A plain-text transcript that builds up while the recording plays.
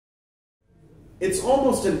it's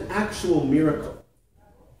almost an actual miracle.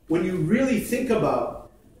 When you really think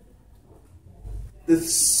about the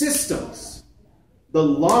systems, the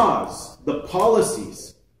laws, the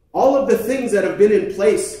policies, all of the things that have been in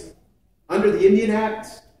place under the Indian Act,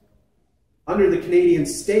 under the Canadian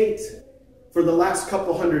state, for the last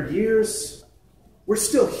couple hundred years, we're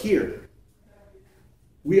still here.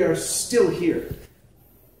 We are still here.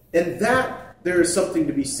 And that, there is something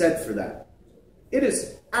to be said for that. It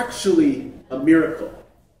is actually a miracle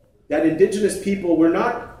that Indigenous people, we're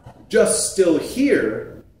not just still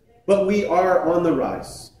here, but we are on the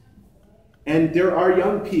rise. And there are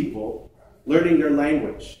young people learning their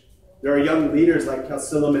language. There are young leaders like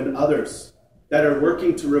Kalsilam and others that are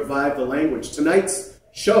working to revive the language. Tonight's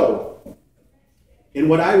show, in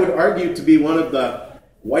what I would argue to be one of the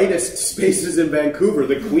whitest spaces in Vancouver,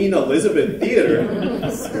 the Queen Elizabeth Theatre.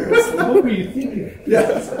 What were you thinking? Yeah,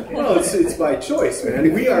 well, it's by choice,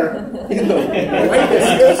 man. We are in the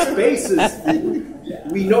whitest spaces.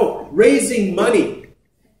 We know, raising money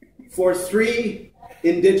for 3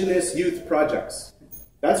 Indigenous youth projects.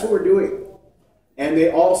 That's what we're doing. And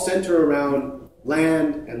they all center around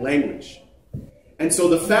land and language. And so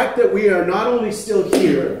the fact that we are not only still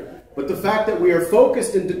here, but the fact that we are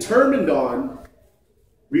focused and determined on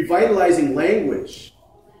revitalizing language,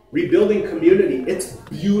 rebuilding community, it's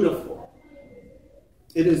beautiful.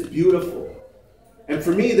 It is beautiful. And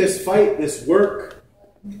for me, this fight, this work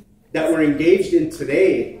that we're engaged in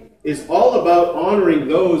today is all about honoring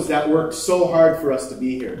those that worked so hard for us to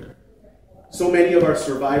be here. So many of our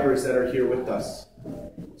survivors that are here with us.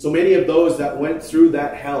 So many of those that went through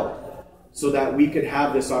that hell so that we could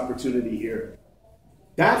have this opportunity here.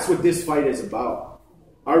 That's what this fight is about.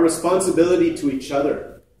 Our responsibility to each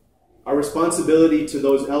other. Our responsibility to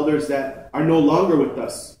those elders that are no longer with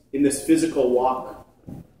us in this physical walk.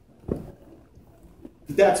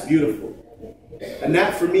 That's beautiful. And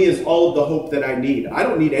that for me is all of the hope that I need. I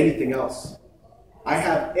don't need anything else. I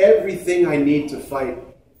have everything I need to fight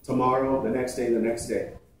tomorrow, the next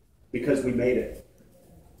day, because we made it.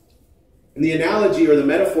 And the analogy or the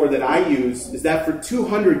metaphor that I use is that for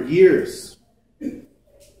 200 years,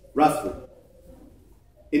 roughly,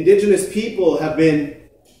 Indigenous people have been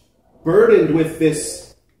burdened with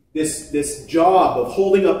this job of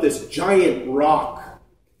holding up this giant rock.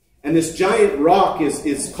 And this giant rock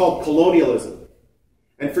is called colonialism.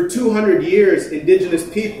 And for 200 years, Indigenous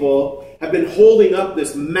people have been holding up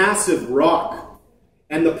this massive rock.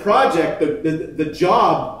 And the project, the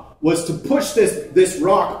job, was to push this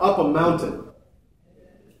rock up a mountain.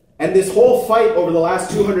 And this whole fight over the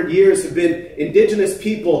last 200 years have been Indigenous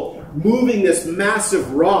people moving this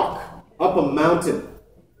massive rock up a mountain.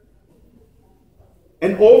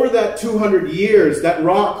 And over that 200 years, that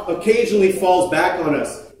rock occasionally falls back on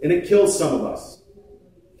us, and it kills some of us.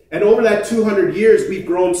 And over that 200 years, we've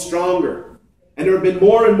grown stronger. And there have been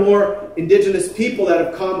more and more Indigenous people that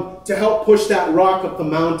have come to help push that rock up the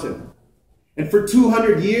mountain. And for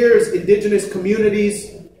 200 years, Indigenous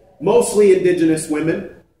communities, mostly Indigenous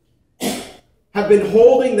women, have been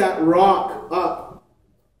holding that rock up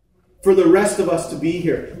for the rest of us to be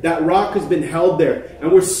here. That rock has been held there.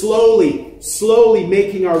 And we're slowly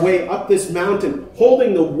making our way up this mountain,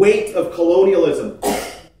 holding the weight of colonialism.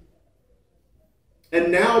 And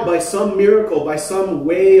now, by some miracle, by some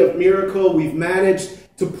way of miracle, we've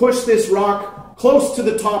managed to push this rock close to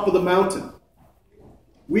the top of the mountain.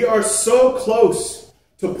 We are so close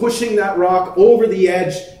to pushing that rock over the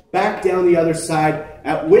edge, back down the other side,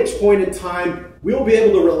 at which point in time, we'll be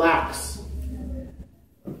able to relax.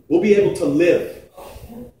 We'll be able to live.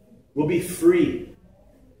 We'll be free.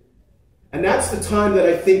 And that's the time that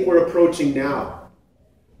I think we're approaching now.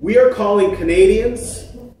 We are calling Canadians,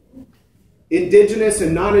 Indigenous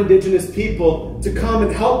and non-Indigenous people to come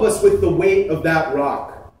and help us with the weight of that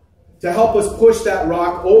rock. To help us push that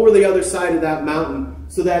rock over the other side of that mountain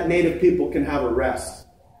so that Native people can have a rest.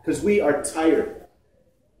 Because we are tired.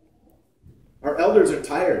 Our elders are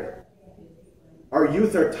tired. Our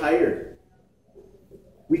youth are tired.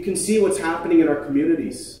 We can see what's happening in our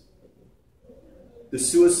communities. The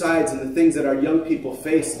suicides and the things that our young people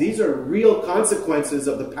face. These are real consequences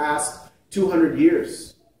of the past 200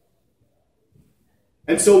 years.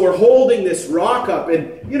 And so we're holding this rock up.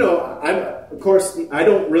 And, you know, of course, I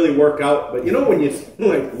don't really work out. But, you know, when you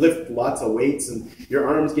like lift lots of weights and your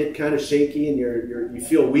arms get kind of shaky and you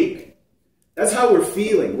feel weak. That's how we're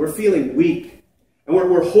feeling. We're feeling weak. And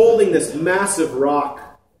we're holding this massive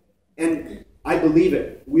rock. And I believe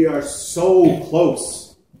it. We are so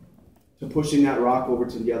close to pushing that rock over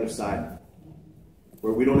to the other side,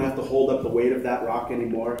 where we don't have to hold up the weight of that rock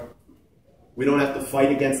anymore. We don't have to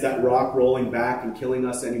fight against that rock rolling back and killing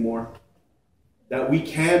us anymore. that we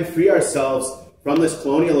can free ourselves from this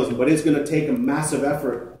colonialism, but it's going to take a massive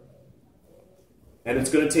effort. And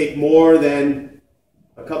it's going to take more than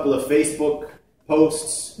a couple of Facebook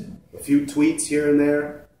posts, a few tweets here and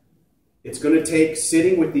there. It's going to take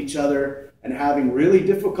sitting with each other and having really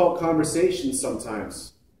difficult conversations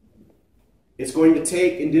sometimes. It's going to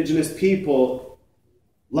take Indigenous people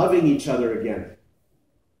loving each other again.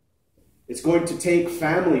 It's going to take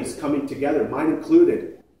families coming together, mine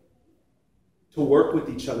included, to work with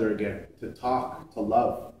each other again, to talk, to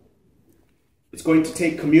love. It's going to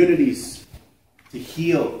take communities to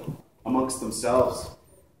heal amongst themselves.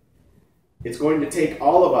 It's going to take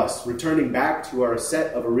all of us returning back to our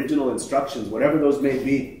set of original instructions, whatever those may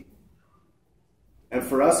be. And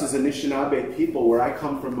for us as Anishinaabe people, where I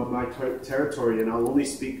come from my territory, and I'll only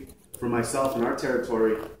speak for myself in our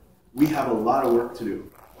territory, we have a lot of work to do.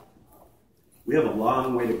 We have a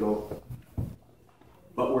long way to go.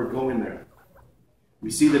 But we're going there. We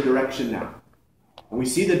see the direction now. And we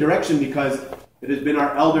see the direction because it has been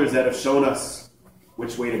our elders that have shown us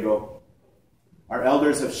which way to go. Our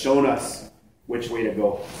elders have shown us which way to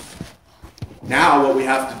go. Now what we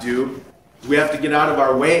have to do is we have to get out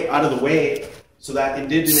of the way so that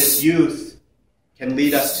Indigenous youth can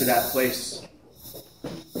lead us to that place.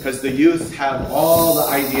 Because the youth have all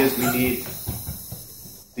the ideas we need.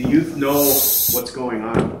 The youth know what's going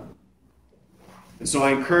on. And so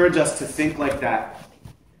I encourage us to think like that.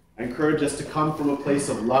 I encourage us to come from a place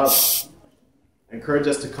of love. I encourage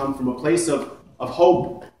us to come from a place of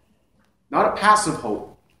hope. Not a passive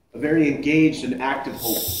hope, a very engaged and active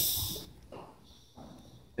hope.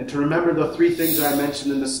 And to remember the three things that I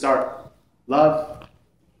mentioned in the start. Love,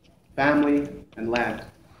 family, and land.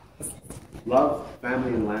 Love,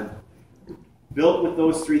 family, and land. Built with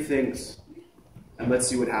those three things. And let's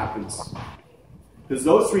see what happens. Because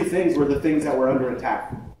those three things were the things that were under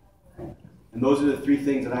attack. And those are the three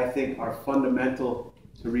things that I think are fundamental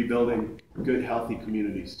to rebuilding good, healthy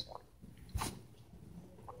communities.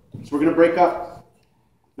 So we're going to break up.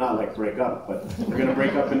 Not like break up, but we're going to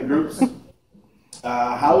break up into groups.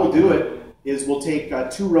 How we'll do it is we'll take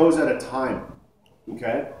 2 rows at a time.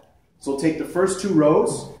 Okay? So we'll take the first 2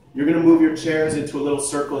 rows. You're going to move your chairs into a little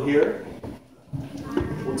circle here.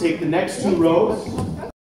 We'll take the next 2 rows.